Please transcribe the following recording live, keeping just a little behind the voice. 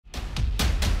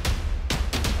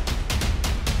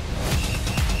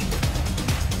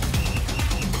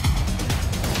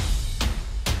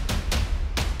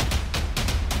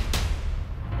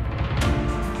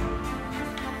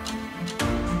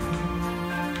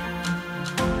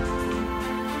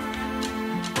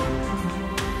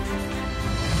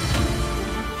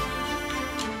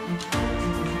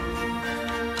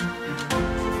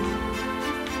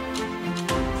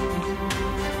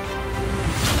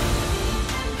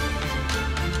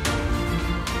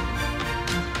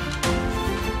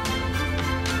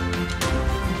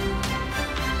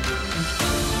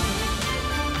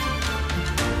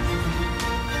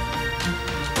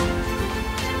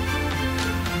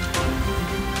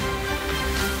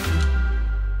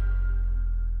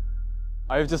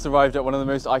I've just arrived at one of the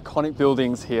most iconic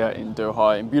buildings here in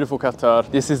Doha, in beautiful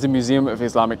Qatar. This is the Museum of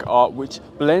Islamic Art, which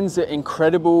blends the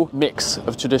incredible mix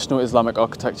of traditional Islamic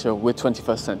architecture with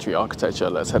 21st century architecture.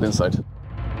 Let's head inside.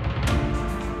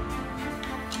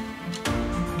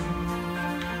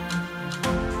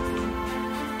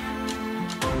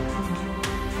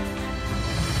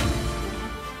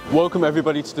 Welcome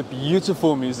everybody to the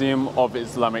beautiful Museum of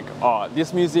Islamic Art.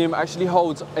 This museum actually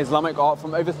holds Islamic art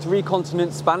from over 3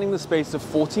 continents, spanning the space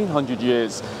of 1400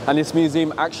 years. And this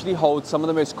museum actually holds some of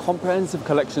the most comprehensive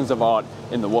collections of art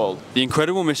in the world. The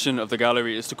incredible mission of the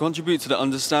gallery is to contribute to the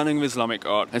understanding of Islamic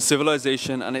art and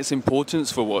civilization and its importance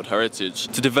for world heritage,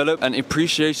 to develop an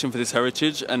appreciation for this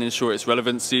heritage and ensure its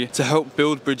relevancy, to help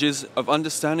build bridges of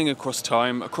understanding across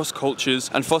time, across cultures,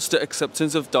 and foster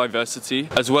acceptance of diversity,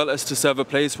 as well as to serve a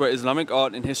place where Islamic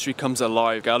art and history comes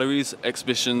alive. Galleries,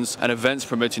 exhibitions, and events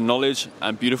promoting knowledge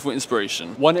and beautiful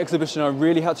inspiration. One exhibition I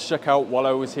really had to check out while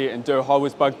I was here in Doha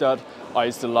was Baghdad,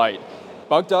 Eyes Delight.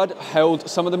 Baghdad held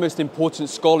some of the most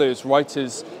important scholars,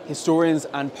 writers, historians,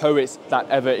 and poets that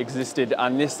ever existed,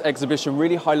 and this exhibition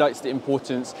really highlights the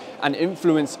importance and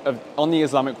influence on the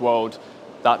Islamic world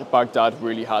that Baghdad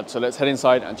really had. So let's head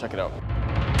inside and check it out.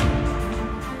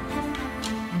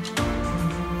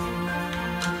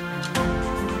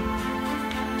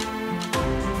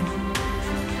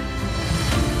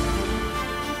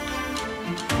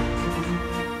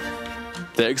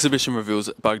 The exhibition reveals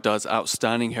Baghdad's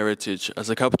outstanding heritage as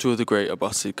a capital of the great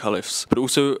Abbasid caliphs, but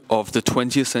also of the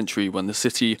 20th century when the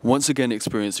city once again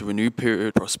experienced a renewed period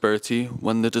of prosperity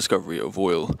when the discovery of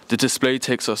oil. The display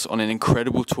takes us on an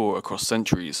incredible tour across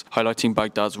centuries, highlighting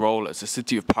Baghdad's role as a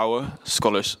city of power,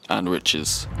 scholars, and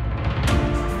riches.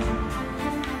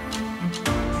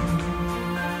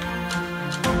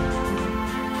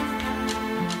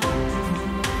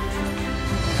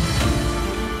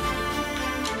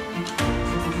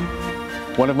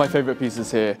 One of my favourite pieces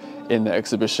here in the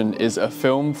exhibition is a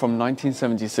film from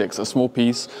 1976, a small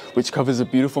piece which covers the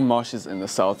beautiful marshes in the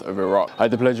south of Iraq. I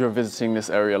had the pleasure of visiting this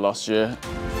area last year.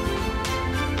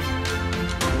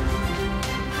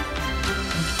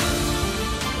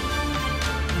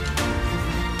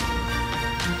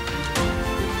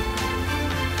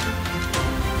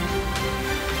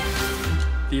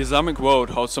 The Islamic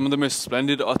world holds some of the most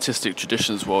splendid artistic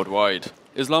traditions worldwide.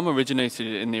 Islam originated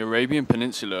in the Arabian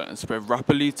Peninsula and spread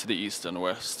rapidly to the east and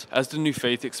west. As the new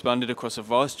faith expanded across a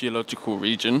vast geological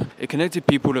region, it connected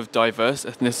people of diverse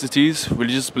ethnicities,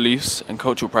 religious beliefs, and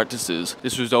cultural practices.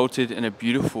 This resulted in a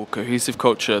beautiful, cohesive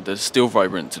culture that is still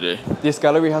vibrant today. This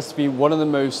gallery has to be one of the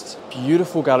most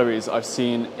beautiful galleries I've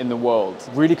seen in the world.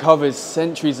 It really covers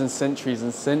centuries and centuries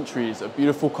and centuries of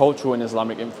beautiful cultural and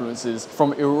Islamic influences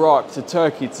from Iraq to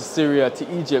Turkey to Syria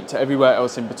to Egypt to everywhere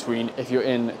else in between. If you're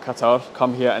in Qatar,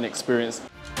 come here and experience.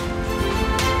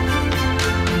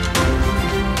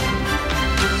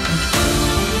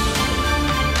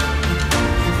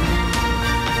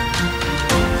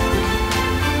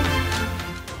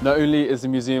 Not only is the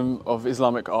Museum of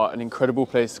Islamic Art an incredible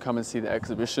place to come and see the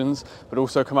exhibitions, but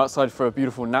also come outside for a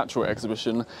beautiful natural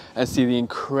exhibition and see the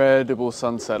incredible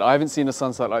sunset. I haven't seen a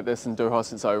sunset like this in Doha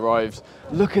since I arrived.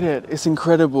 Look at it, it's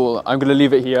incredible. I'm going to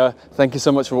leave it here. Thank you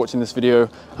so much for watching this video.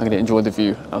 I'm going to enjoy the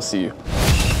view. I'll see you.